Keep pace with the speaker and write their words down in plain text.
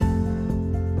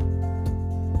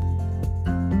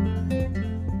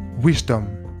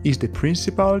Wisdom is the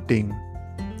principal thing.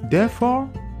 Therefore,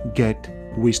 get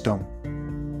wisdom.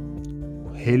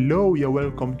 Hello, you're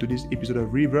welcome to this episode of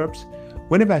Reverbs.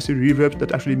 Whenever I say Reverbs,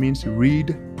 that actually means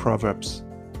read Proverbs.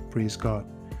 Praise God.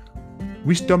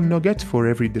 Wisdom nuggets for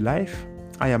everyday life.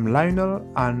 I am Lionel,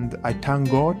 and I thank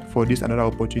God for this another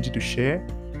opportunity to share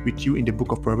with you in the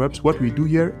book of Proverbs. What we do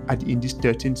here in this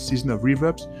 13th season of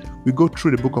Reverbs, we go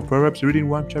through the book of Proverbs, reading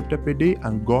one chapter per day,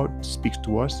 and God speaks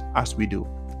to us as we do.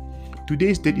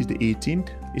 Today's date is the 18th.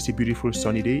 It's a beautiful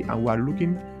sunny day, and we are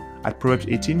looking at Proverbs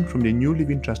 18 from the New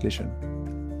Living Translation.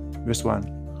 Verse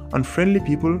 1. Unfriendly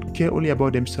people care only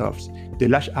about themselves. They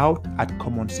lash out at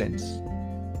common sense.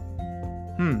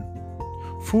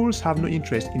 Fools have no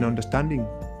interest in understanding.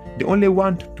 They only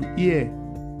want to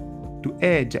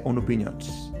air their own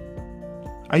opinions.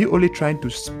 Are you only trying to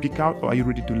speak out, or are you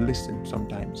ready to listen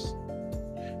sometimes?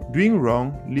 Doing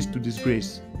wrong leads to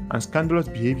disgrace, and scandalous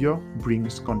behavior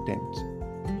brings contempt.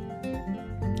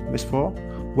 Verse 4.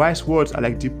 Wise words are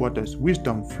like deep waters.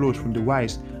 Wisdom flows from the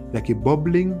wise like a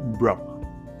bubbling brook.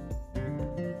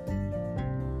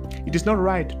 It is not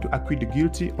right to acquit the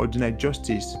guilty or deny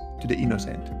justice to the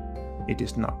innocent. It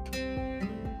is not.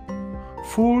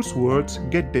 Fools' words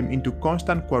get them into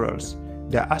constant quarrels.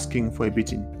 They are asking for a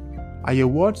beating. Are your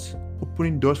words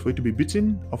opening doors for you to be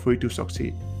beaten or for you to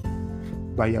succeed?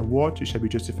 By your words you shall be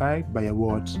justified, by your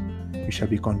words you shall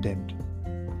be condemned.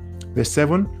 Verse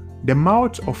 7. The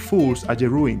mouths of fools are their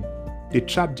ruin. They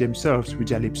trap themselves with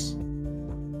their lips.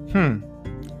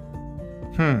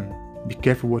 Be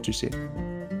careful what you say.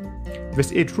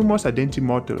 Verse 8. Rumors are dainty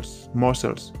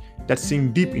morsels that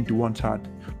sink deep into one's heart.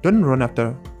 Don't run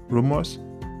after rumors,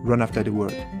 run after the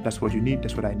word. That's what you need,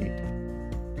 that's what I need.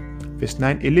 Verse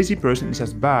 9. A lazy person is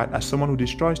as bad as someone who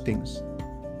destroys things.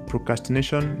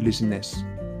 Procrastination, laziness.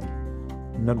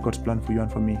 Not God's plan for you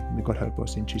and for me. May God help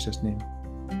us in Jesus' name.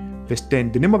 Verse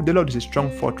 10. The name of the Lord is a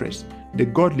strong fortress. The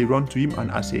godly run to him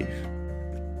and are safe.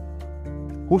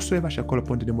 Whosoever shall call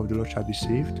upon the name of the Lord shall be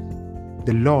saved.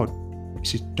 The Lord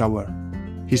is his tower.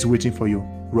 He's waiting for you.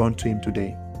 Run to him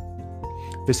today.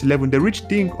 Verse 11. The rich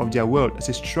think of their wealth as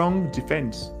a strong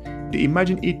defense. They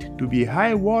imagine it to be a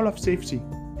high wall of safety.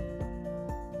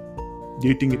 Do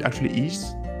you think it actually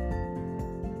is?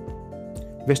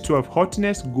 Verse 12.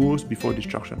 Haughtiness goes before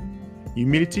destruction.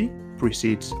 Humility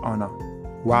precedes honor.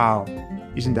 Wow,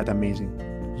 isn't that amazing?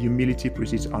 Humility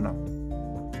precedes honor.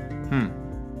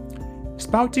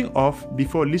 Spouting off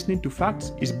before listening to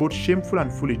facts is both shameful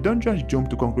and foolish. Don't just jump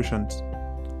to conclusions.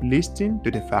 Listen to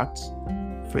the facts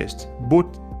first.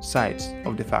 Both sides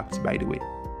of the facts, by the way.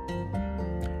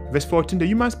 Verse 14. The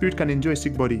human spirit can enjoy a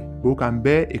sick body, but who can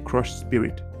bear a crushed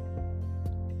spirit?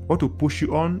 What will push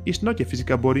you on is not your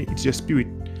physical body, it's your spirit.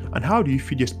 And how do you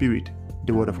feed your spirit?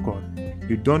 The word of God.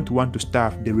 You don't want to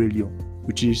starve the real you,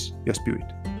 which is your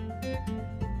spirit.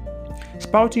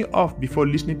 Spouting off before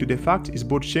listening to the facts is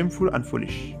both shameful and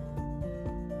foolish.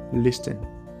 Listen.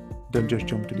 Don't just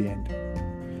jump to the end.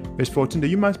 Verse 14. The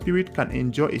human spirit can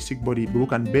enjoy a sick body, but who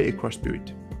can bear a crushed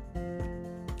spirit?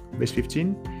 Verse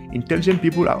 15. Intelligent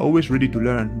people are always ready to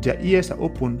learn. Their ears are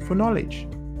open for knowledge.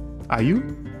 Are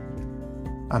you?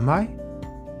 Am I?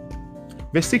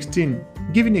 Verse 16.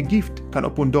 Giving a gift can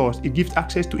open doors. It gives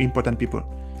access to important people.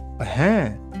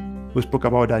 We spoke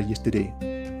about that yesterday.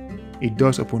 It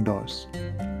does open doors.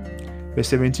 Verse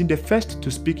 17. The first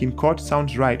to speak in court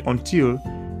sounds right until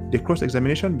the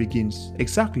cross-examination begins.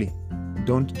 Exactly.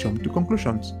 Don't jump to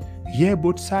conclusions. Hear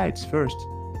both sides first.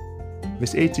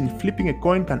 Verse 18. Flipping a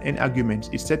coin can end arguments.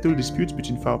 It settles disputes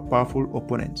between powerful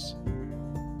opponents.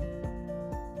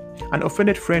 An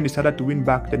offended friend is harder to win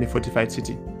back than a fortified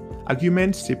city.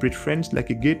 Arguments separate friends like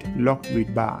a gate locked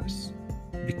with bars.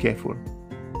 Be careful.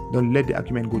 Don't let the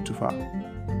argument go too far.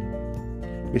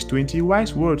 Verse 20.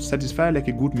 Wise words satisfy like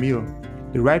a good meal.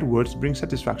 The right words bring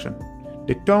satisfaction.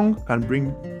 The tongue can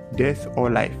bring death or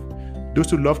life.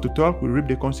 Those who love to talk will reap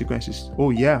the consequences. Oh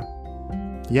yeah.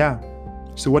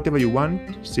 So whatever you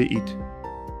want, say it.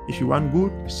 If you want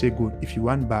good, say good. If you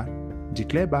want bad,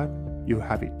 declare bad. You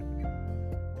have it.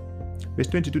 Verse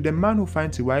 22. The man who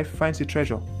finds a wife finds a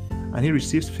treasure, and he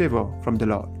receives favor from the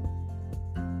Lord.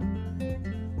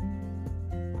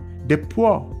 The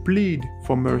poor plead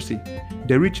for mercy.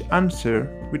 The rich answer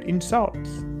with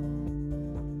insults.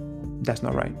 That's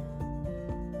not right.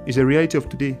 It's a reality of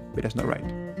today, but that's not right.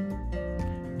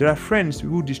 There are friends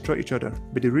who destroy each other,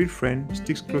 but the real friend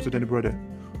sticks closer than a brother.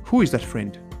 Who is that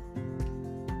friend?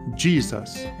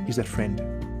 Jesus is that friend.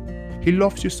 He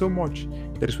loves you so much.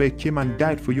 That is why he came and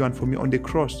died for you and for me on the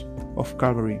cross of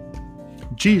Calvary.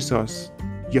 Jesus,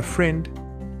 your friend,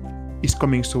 is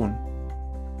coming soon.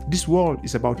 This world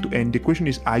is about to end. The question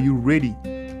is, are you ready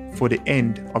for the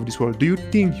end of this world? Do you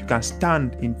think you can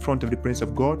stand in front of the presence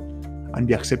of God and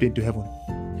be accepted into heaven?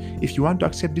 If you want to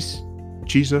accept this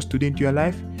Jesus today into your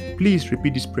life, please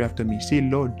repeat this prayer after me. Say,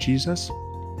 Lord Jesus,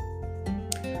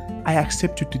 I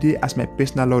accept you today as my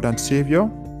personal Lord and Savior.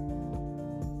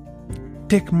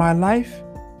 Take my life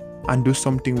and do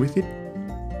something with it.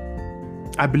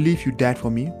 I believe you died for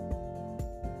me.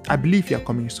 I believe you are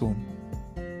coming soon.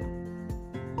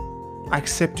 I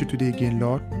accept you today again,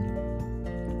 Lord,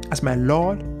 as my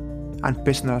Lord and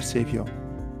personal Savior.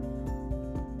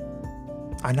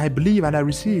 And I believe and I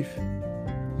receive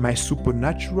my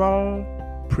supernatural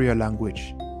prayer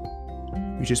language,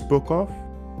 which is spoke of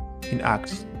in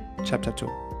Acts chapter 2.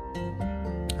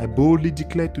 I boldly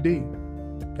declare today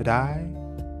that I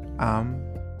am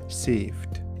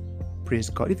saved. Praise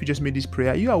God. If you just made this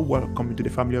prayer, you are welcome into the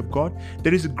family of God.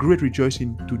 There is a great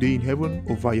rejoicing today in heaven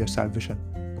over your salvation.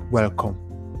 Welcome.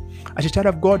 As a child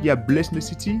of God, you are blessed in the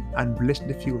city and blessed in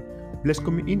the field. Blessed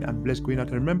coming in and blessed going out.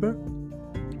 And remember,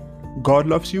 God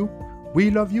loves you,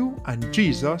 we love you, and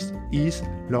Jesus is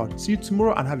Lord. See you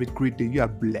tomorrow and have a great day. You are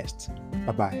blessed.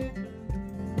 Bye-bye.